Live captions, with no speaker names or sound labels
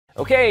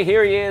Okay,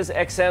 here he is,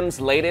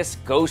 XM's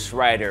latest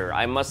Ghostrider.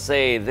 I must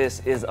say, this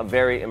is a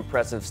very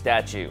impressive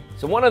statue.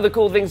 So one of the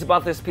cool things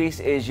about this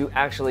piece is you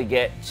actually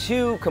get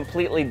two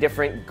completely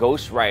different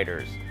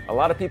Ghostriders. A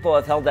lot of people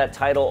have held that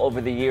title over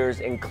the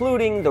years,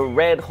 including the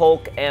Red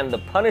Hulk and the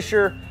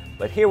Punisher,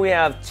 but here we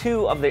have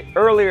two of the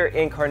earlier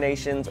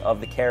incarnations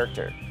of the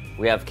character.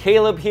 We have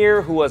Caleb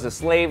here, who was a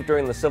slave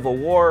during the Civil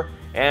War,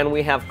 and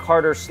we have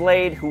Carter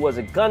Slade, who was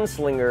a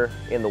gunslinger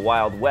in the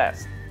Wild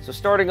West. So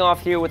starting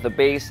off here with the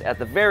base, at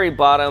the very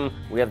bottom,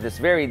 we have this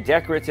very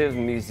decorative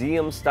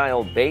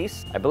museum-style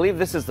base. I believe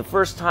this is the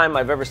first time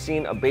I've ever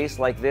seen a base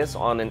like this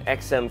on an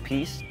XM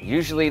piece.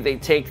 Usually they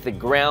take the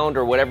ground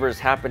or whatever is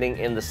happening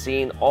in the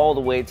scene all the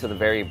way to the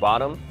very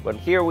bottom, but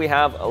here we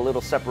have a little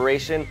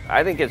separation.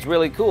 I think it's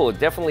really cool. It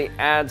definitely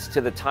adds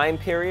to the time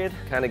period,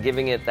 kind of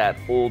giving it that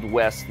Old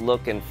West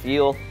look and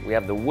feel. We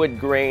have the wood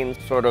grain,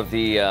 sort of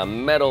the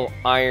metal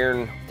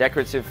iron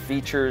decorative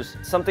features,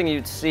 something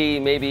you'd see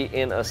maybe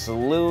in a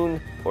saloon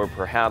or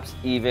perhaps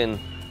even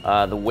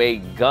the way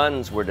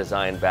guns were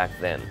designed back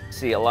then.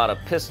 See a lot of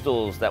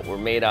pistols that were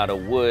made out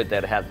of wood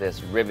that had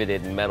this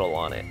riveted metal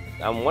on it.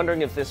 I'm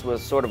wondering if this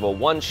was sort of a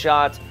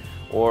one-shot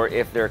or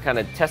if they're kind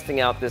of testing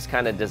out this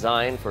kind of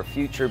design for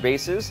future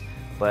bases.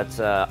 But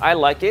I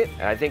like it.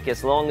 I think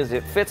as long as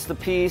it fits the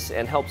piece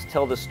and helps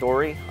tell the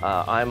story,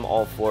 I'm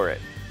all for it.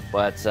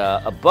 But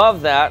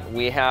above that,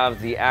 we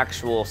have the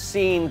actual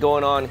scene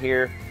going on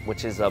here,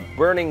 which is a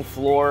burning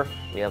floor.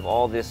 We have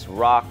all this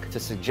rock to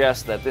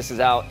suggest that this is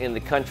out in the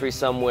country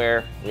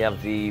somewhere. We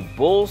have the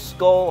bull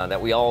skull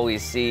that we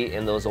always see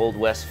in those Old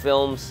West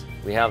films.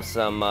 We have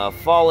some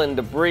fallen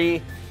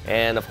debris,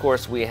 and of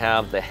course we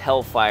have the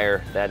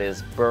Hellfire that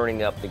is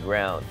burning up the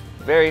ground.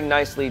 Very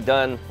nicely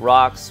done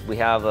rocks. We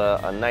have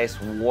a nice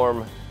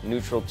warm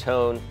neutral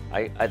tone.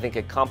 I think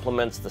it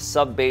complements the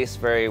sub base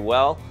very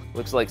well.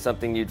 Looks like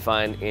something you'd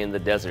find in the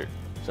desert.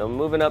 So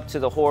moving up to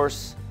the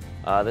horse,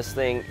 this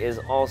thing is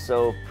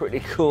also pretty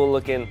cool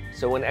looking.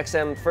 So when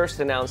XM first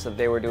announced that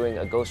they were doing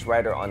a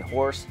Ghostrider on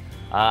horse,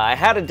 I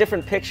had a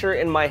different picture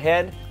in my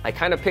head. I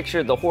kind of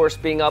pictured the horse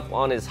being up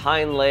on his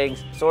hind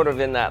legs, sort of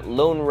in that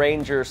Lone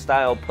Ranger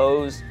style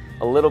pose,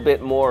 a little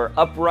bit more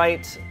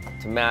upright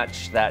to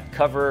match that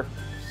cover.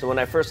 So when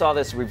I first saw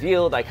this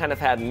revealed, I kind of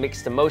had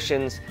mixed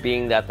emotions,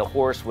 being that the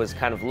horse was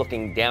kind of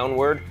looking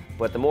downward.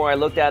 But the more I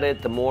looked at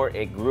it, the more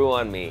it grew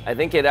on me. I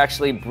think it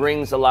actually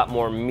brings a lot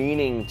more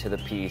meaning to the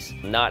piece,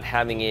 not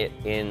having it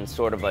in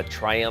sort of a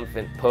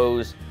triumphant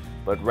pose,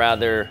 but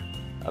rather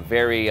a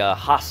very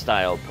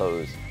hostile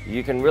pose.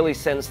 You can really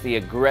sense the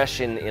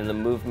aggression in the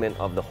movement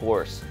of the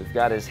horse. We've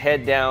got his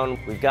head down,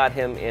 we've got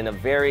him in a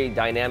very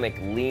dynamic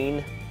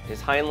lean.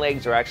 His hind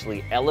legs are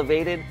actually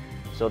elevated,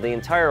 so the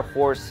entire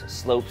horse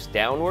slopes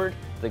downward.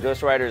 The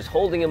Ghostrider is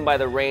holding him by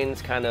the reins,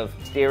 kind of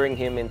steering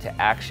him into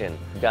action.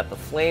 We've got the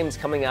flames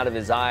coming out of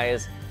his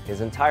eyes.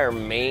 His entire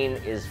mane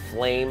is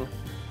flame.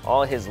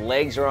 All his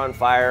legs are on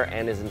fire,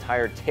 and his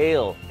entire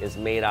tail is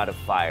made out of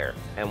fire.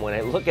 And when I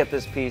look at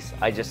this piece,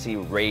 I just see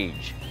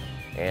rage.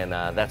 And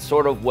that's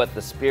sort of what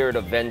the spirit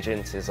of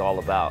vengeance is all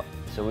about.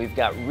 So we've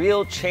got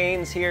real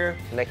chains here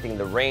connecting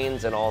the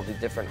reins and all the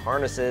different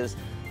harnesses.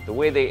 The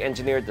way they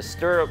engineered the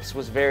stirrups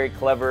was very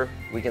clever.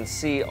 We can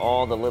see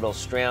all the little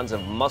strands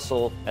of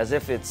muscle as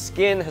if its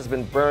skin has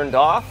been burned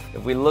off.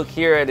 If we look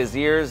here at his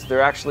ears,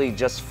 they're actually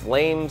just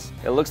flames.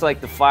 It looks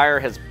like the fire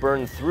has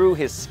burned through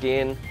his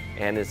skin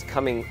and is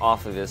coming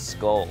off of his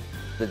skull.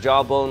 The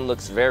jawbone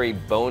looks very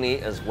bony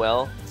as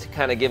well to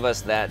kind of give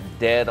us that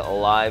dead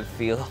alive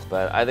feel,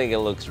 but I think it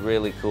looks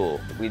really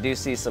cool. We do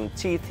see some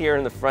teeth here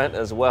in the front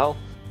as well.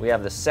 We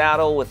have the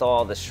saddle with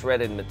all the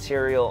shredded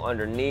material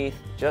underneath.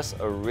 Just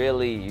a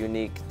really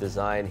unique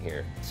design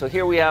here. So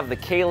here we have the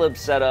Caleb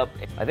setup.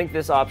 I think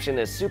this option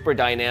is super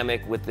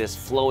dynamic with this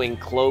flowing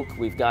cloak.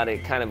 We've got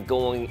it kind of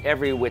going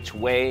every which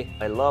way.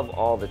 I love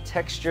all the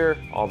texture,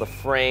 all the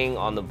fraying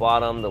on the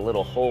bottom, the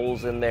little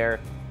holes in there.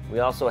 We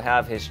also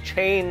have his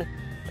chain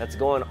that's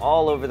going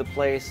all over the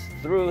place,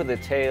 through the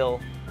tail,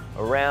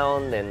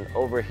 around and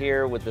over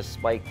here with the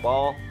spike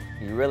ball.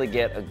 You really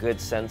get a good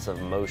sense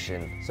of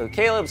motion. So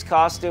Caleb's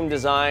costume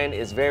design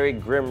is very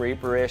Grim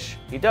Reaper-ish.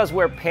 He does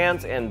wear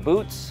pants and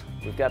boots.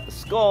 We've got the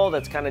skull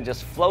that's kind of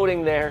just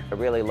floating there. I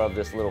really love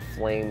this little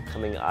flame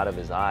coming out of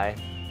his eye.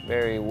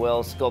 Very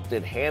well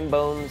sculpted hand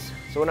bones.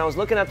 So when I was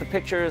looking at the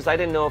pictures, I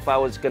didn't know if I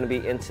was going to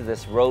be into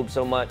this robe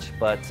so much,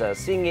 but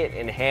seeing it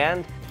in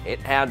hand, it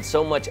adds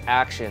so much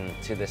action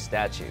to this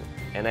statue.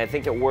 And I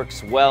think it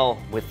works well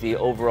with the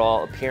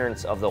overall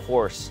appearance of the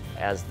horse,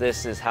 as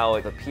this is how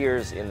it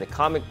appears in the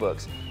comic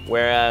books.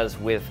 Whereas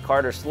with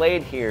Carter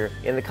Slade here,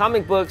 in the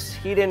comic books,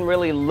 he didn't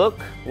really look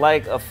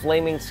like a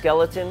flaming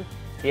skeleton.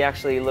 He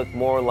actually looked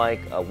more like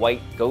a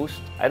white ghost.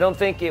 I don't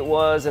think it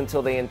was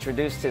until they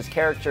introduced his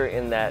character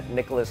in that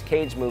Nicolas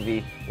Cage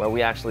movie where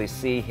we actually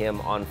see him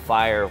on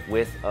fire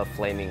with a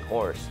flaming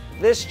horse.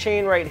 This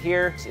chain right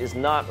here is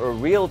not a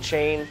real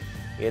chain.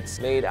 It's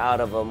made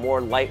out of a more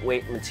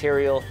lightweight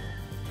material,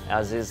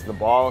 as is the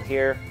ball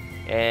here.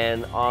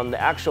 And on the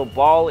actual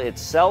ball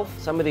itself,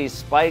 some of these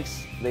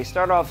spikes They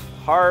start off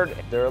hard,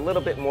 they're a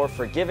little bit more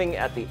forgiving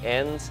at the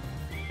ends,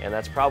 and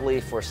that's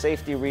probably for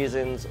safety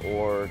reasons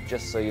or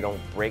just so you don't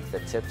break the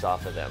tips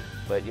off of them.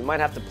 But you might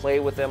have to play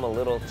with them a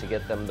little to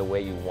get them the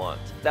way you want.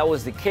 That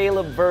was the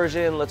Caleb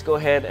version. Let's go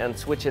ahead and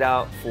switch it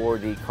out for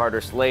the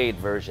Carter Slade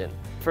version.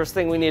 First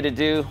thing we need to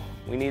do,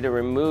 we need to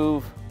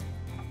remove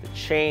the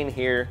chain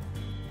here,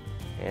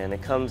 and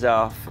it comes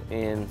off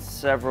in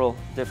several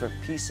different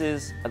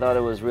pieces. I thought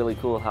it was really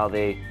cool how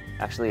they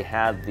actually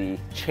had the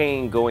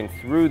chain going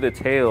through the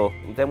tail.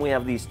 Then we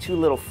have these two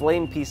little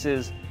flame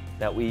pieces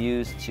that we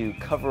use to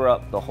cover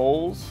up the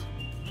holes.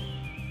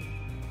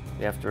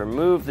 We have to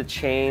remove the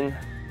chain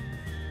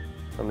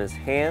from his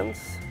hands.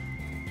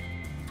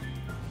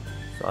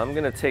 So I'm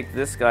gonna take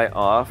this guy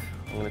off.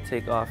 I'm gonna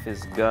take off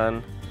his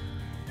gun,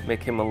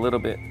 make him a little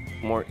bit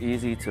more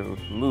easy to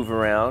move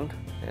around,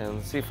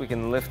 and see if we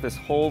can lift this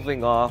whole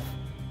thing off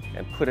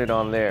and put it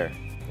on there.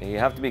 And you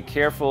have to be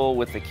careful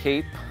with the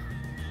cape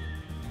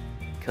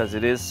because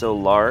it is so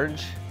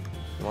large.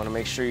 You wanna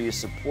make sure you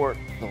support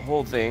the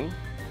whole thing,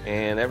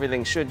 and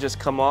everything should just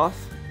come off.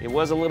 It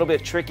was a little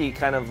bit tricky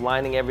kind of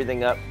lining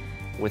everything up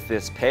with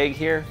this peg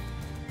here,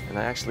 and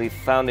I actually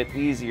found it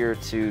easier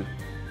to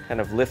kind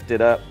of lift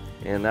it up,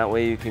 and that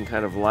way you can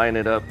kind of line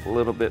it up a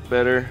little bit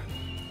better.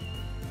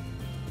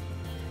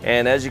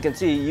 And as you can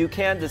see, you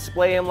can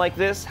display him like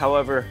this.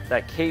 However,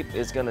 that cape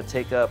is gonna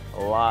take up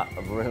a lot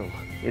of room.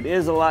 It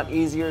is a lot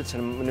easier to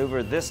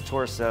maneuver this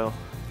torso.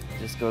 It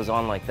just goes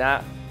on like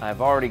that.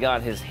 I've already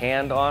got his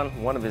hand on,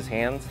 one of his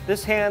hands.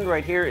 This hand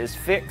right here is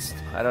fixed.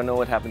 I don't know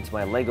what happened to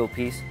my Lego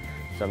piece,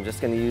 so I'm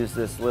just gonna use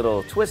this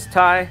little twist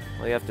tie.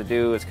 All you have to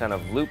do is kind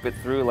of loop it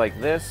through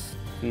like this,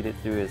 feed it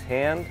through his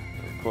hand,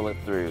 and pull it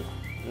through.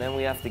 And then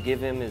we have to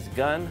give him his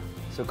gun.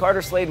 So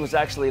Carter Slade was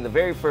actually the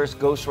very first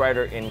Ghost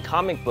Rider in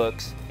comic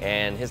books,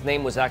 and his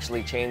name was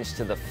actually changed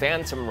to the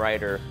Phantom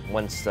Rider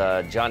once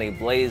Johnny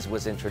Blaze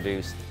was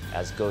introduced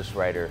as Ghost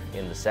Rider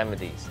in the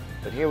 70s.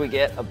 But here we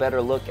get a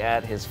better look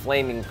at his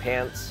flaming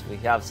pants. We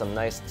have some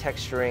nice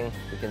texturing.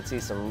 We can see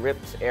some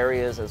ripped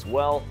areas as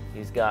well.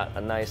 He's got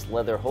a nice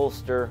leather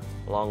holster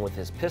along with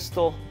his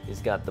pistol.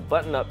 He's got the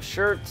button-up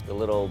shirt, the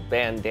little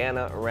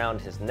bandana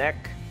around his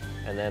neck,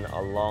 and then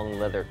a long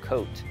leather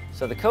coat.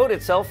 So the coat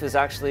itself is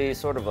actually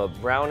sort of a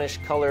brownish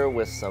color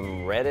with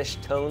some reddish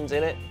tones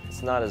in it.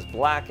 It's not as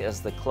black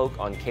as the cloak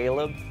on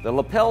Caleb. The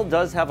lapel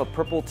does have a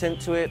purple tint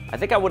to it. I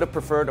think I would have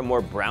preferred a more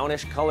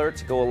brownish color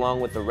to go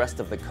along with the rest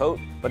of the coat,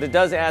 but it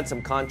does add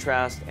some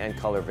contrast and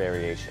color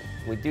variation.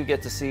 We do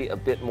get to see a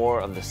bit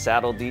more of the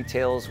saddle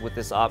details with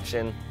this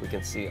option. We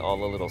can see all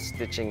the little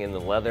stitching in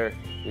the leather.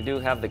 We do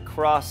have the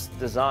cross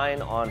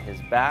design on his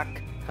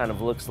back. Kind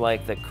of looks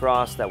like the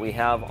cross that we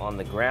have on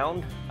the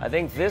ground. I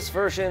think this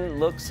version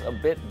looks a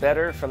bit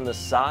better from the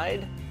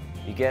side.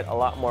 You get a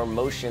lot more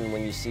motion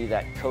when you see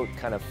that coat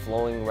kind of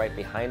flowing right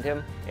behind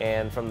him.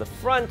 And from the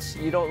front,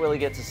 you don't really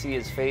get to see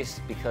his face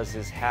because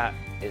his hat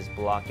is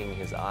blocking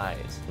his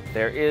eyes.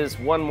 There is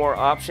one more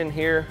option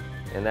here,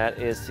 and that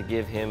is to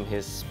give him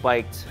his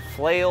spiked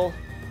flail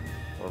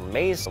or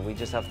mace. We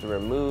just have to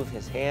remove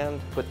his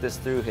hand, put this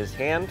through his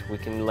hand. We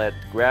can let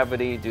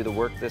gravity do the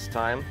work this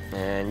time.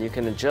 And you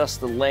can adjust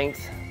the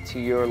length to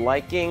your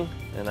liking.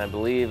 And I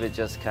believe it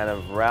just kind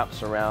of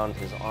wraps around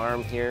his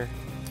arm here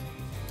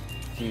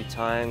a few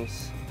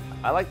times.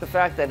 I like the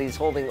fact that he's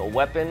holding a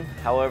weapon.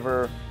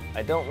 However,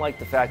 I don't like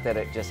the fact that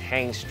it just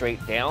hangs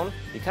straight down.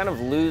 You kind of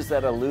lose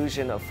that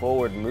illusion of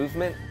forward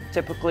movement.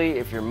 Typically,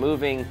 if you're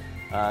moving,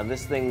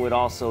 this thing would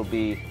also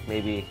be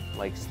maybe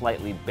like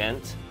slightly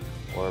bent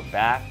or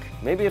back.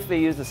 Maybe if they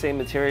use the same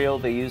material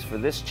they use for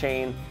this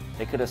chain,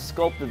 they could have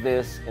sculpted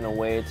this in a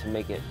way to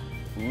make it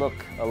look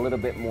a little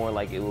bit more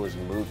like it was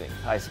moving.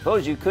 I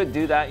suppose you could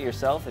do that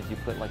yourself if you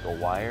put like a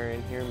wire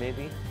in here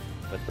maybe,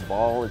 but the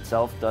ball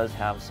itself does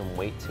have some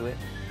weight to it.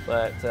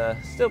 But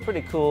still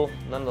pretty cool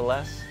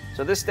nonetheless.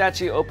 So this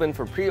statue opened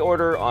for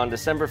pre-order on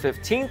December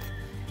 15th.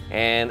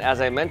 And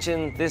as I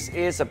mentioned, this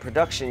is a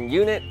production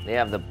unit. They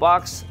have the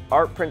box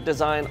art print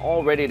design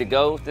all ready to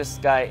go. This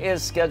guy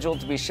is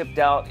scheduled to be shipped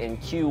out in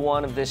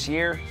Q1 of this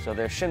year, so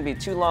there shouldn't be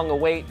too long a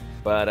wait.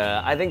 But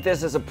I think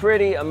this is a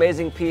pretty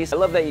amazing piece. I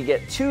love that you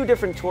get two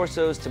different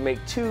torsos to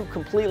make two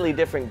completely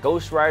different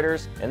Ghost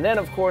Riders. And then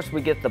of course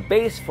we get the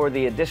base for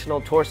the additional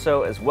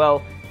torso as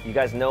well. You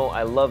guys know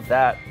I love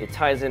that. It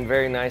ties in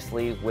very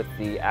nicely with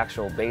the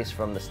actual base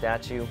from the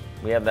statue.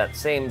 We have that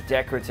same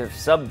decorative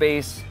sub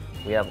base.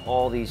 We have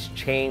all these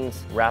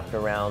chains wrapped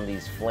around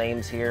these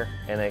flames here,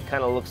 and it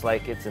kind of looks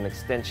like it's an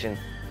extension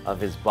of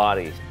his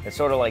body. It's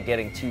sort of like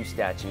getting two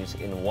statues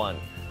in one.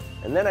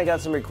 And then I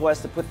got some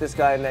requests to put this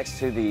guy next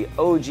to the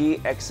OG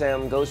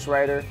XM Ghost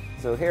Rider.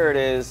 So here it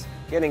is,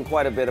 getting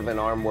quite a bit of an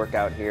arm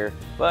workout here.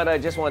 But I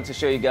just wanted to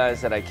show you guys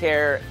that I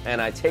care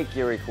and I take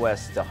your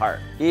requests to heart,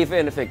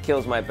 even if it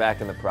kills my back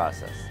in the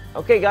process.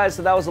 Okay guys,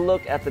 so that was a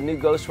look at the new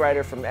Ghost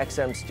Rider from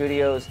XM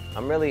Studios.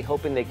 I'm really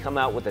hoping they come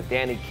out with a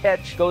Danny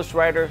Ketch Ghost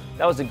Rider.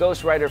 That was a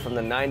Ghost Rider from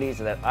the 90s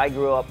that I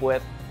grew up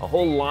with. A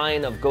whole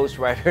line of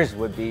ghostriders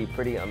would be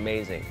pretty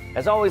amazing.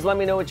 As always, let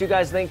me know what you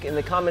guys think in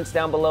the comments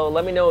down below.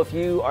 Let me know if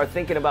you are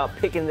thinking about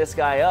picking this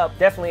guy up.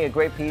 Definitely a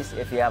great piece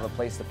if you have a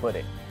place to put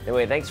it.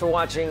 Anyway, thanks for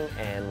watching,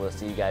 and we'll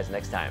see you guys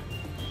next time.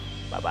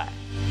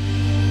 Bye-bye.